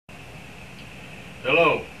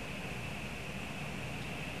Hello.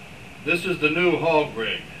 This is the new Hogg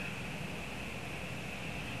rig.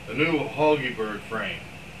 The new Hoggy Bird frame.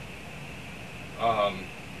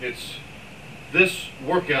 This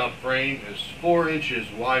workout frame is 4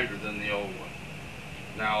 inches wider than the old one.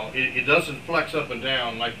 Now it doesn't flex up and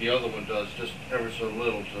down like the other one does, just ever so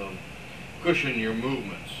little to cushion your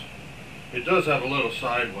movements. It does have a little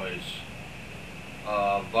sideways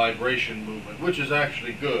vibration movement, which is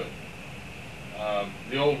actually good.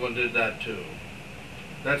 The old one did that too.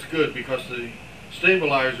 That's good because the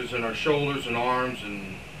stabilizers in our shoulders and arms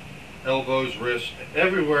and elbows, wrists,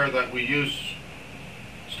 everywhere that we use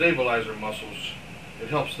stabilizer muscles, it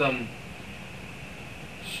helps them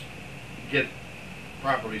get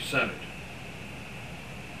properly centered.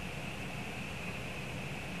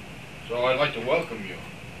 So I'd like to welcome you.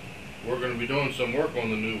 We're going to be doing some work on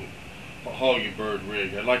the new Hoggy Bird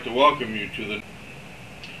rig. I'd like to welcome you to the,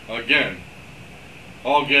 again,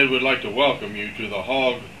 Hogg Ed would like to welcome you to the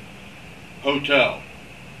Hogg Hotel,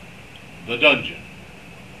 the dungeon.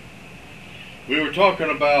 We were talking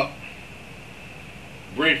about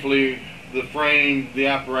briefly the frame, the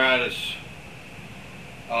apparatus,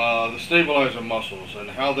 the stabilizer muscles, and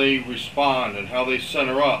how they respond and how they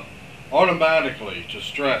center up automatically to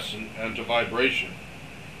stress and to vibration.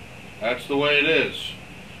 That's the way it is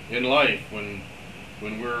in life when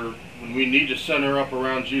we need to center up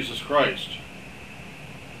around Jesus Christ.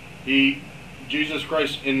 Jesus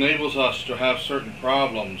Christ enables us to have certain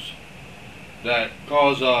problems that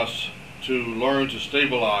cause us to learn to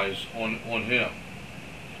stabilize on Him.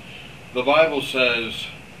 The Bible says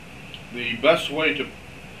the best way to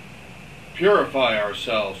purify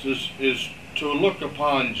ourselves is to look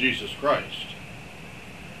upon Jesus Christ.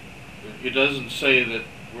 It doesn't say that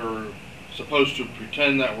we're supposed to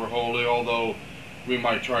pretend that we're holy, although we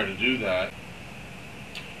might try to do that.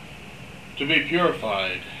 To be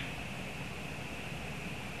purified.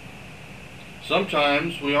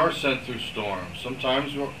 Sometimes we are sent through storms.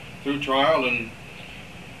 Sometimes we're through trial and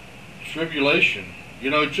tribulation.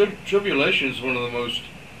 You know, tribulation is one of the most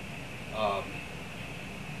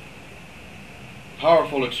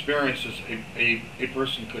powerful experiences a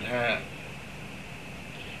person could have.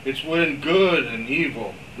 It's when good and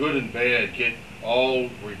evil, good and bad, get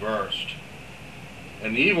all reversed.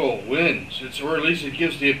 And evil wins. Or at least it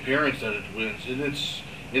gives the appearance that it wins. In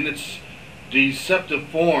its deceptive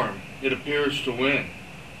form, it appears to win.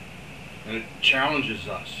 And it challenges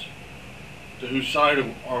us. To whose side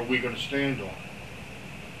are we going to stand on?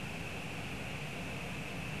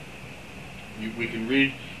 We can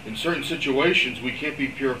read, in certain situations, we can't be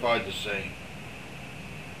purified the same.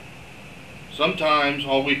 Sometimes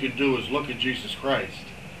all we can do is look at Jesus Christ.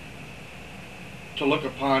 To look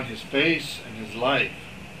upon His face and His life.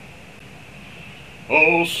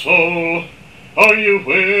 O soul, are you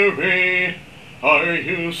weary? Are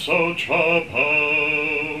you so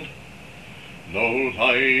troubled? No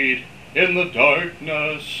light in the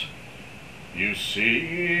darkness you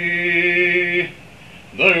see.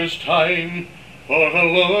 There's time for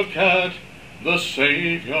a look at the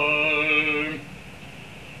Savior,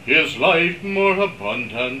 His life more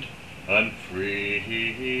abundant and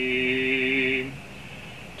free.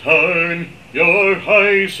 Turn your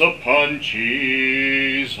eyes upon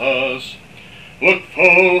Jesus, look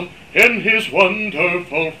full in His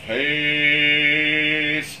wonderful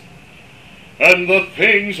face, and the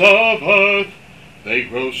things of earth, they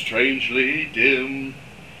grow strangely dim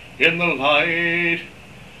in the light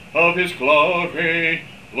of His glory.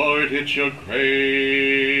 Lord, it's your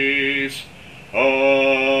grace.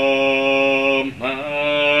 Amen.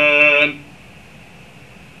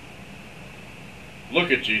 Look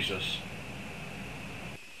at Jesus.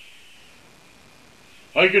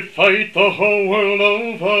 I could fight the whole world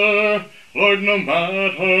over, Lord, no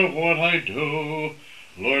matter what I do.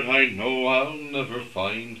 Lord, I know I'll never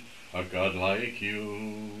find a God like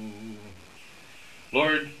you.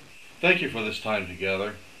 Lord, thank you for this time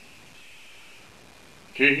together.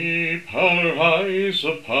 Keep our eyes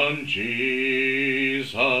upon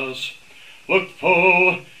Jesus. Look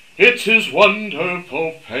full, it's His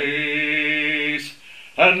wonderful face,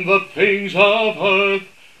 and the things of earth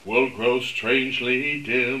will grow strangely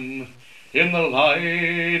dim in the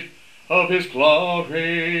light of His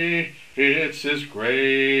glory. It's His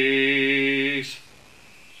grace.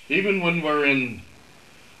 Even when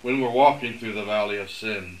we're walking through the valley of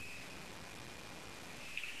sin,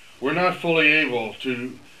 we're not fully able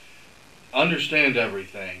to understand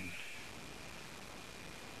everything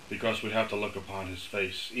because we have to look upon His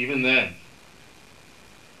face. Even then,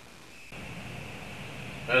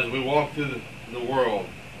 as we walk through the world,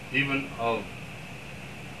 even of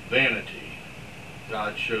vanity,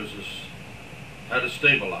 God shows us how to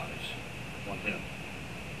stabilize on Him.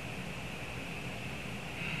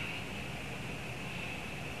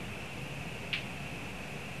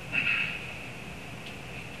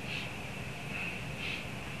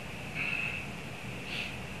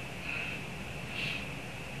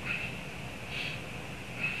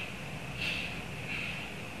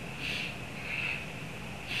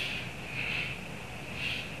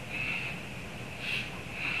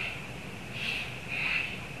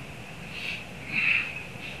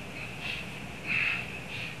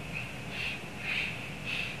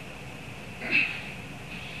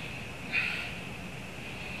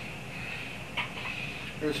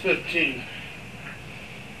 Verse 15.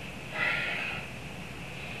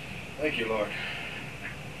 Thank you, Lord.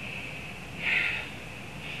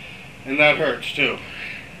 And that hurts too.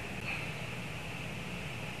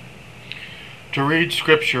 To read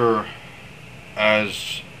Scripture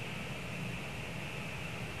as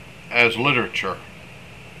literature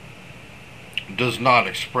does not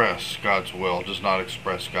express God's will, does not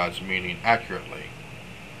express God's meaning accurately.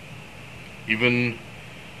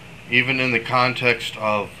 Even in the context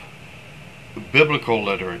of biblical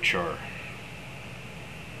literature,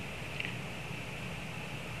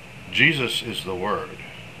 Jesus is the Word.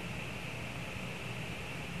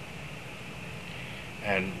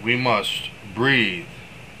 And we must breathe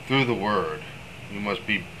through the Word. We must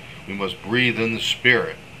breathe in the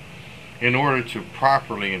Spirit in order to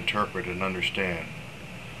properly interpret and understand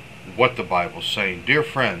what the Bible's saying. Dear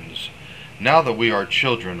friends, now that we are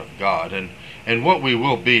children of God, and what we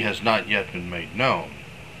will be has not yet been made known,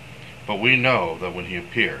 but we know that when He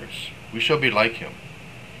appears, we shall be like Him,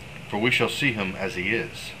 for we shall see Him as He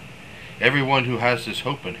is. Everyone who has this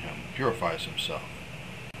hope in Him purifies himself.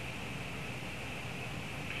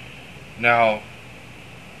 Now,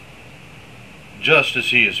 just as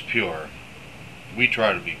He is pure, we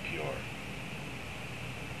try to be pure.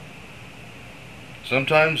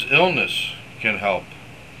 Sometimes illness can help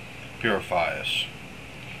purify us.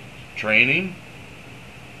 Training,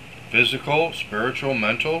 physical, spiritual,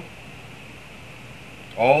 mental,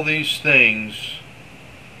 all these things,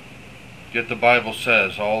 yet the Bible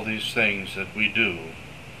says all these things that we do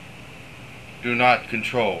not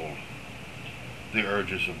control the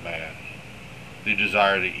urges of man, the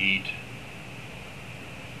desire to eat,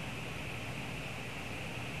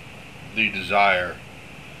 the desire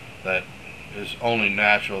that is only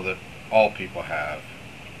natural that all people have.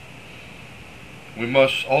 We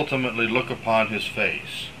must ultimately look upon His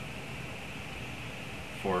face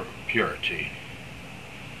for purity.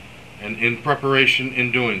 And in preparation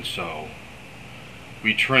in doing so,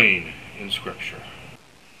 we train in Scripture.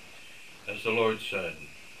 As the Lord said,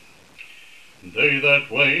 "They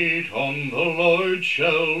that wait on the Lord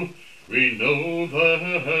shall renew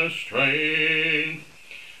their strength.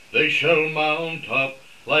 They shall mount up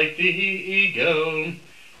like the eagle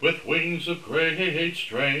with wings of great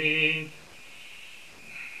strength."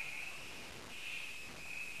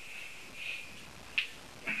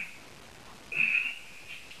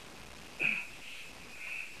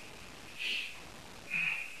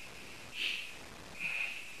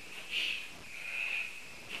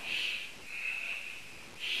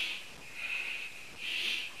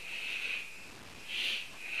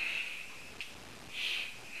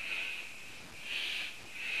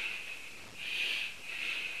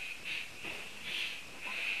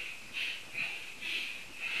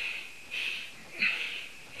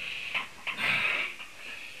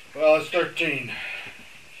 Well, it's 13.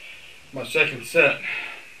 My second set.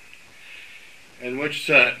 And which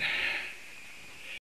set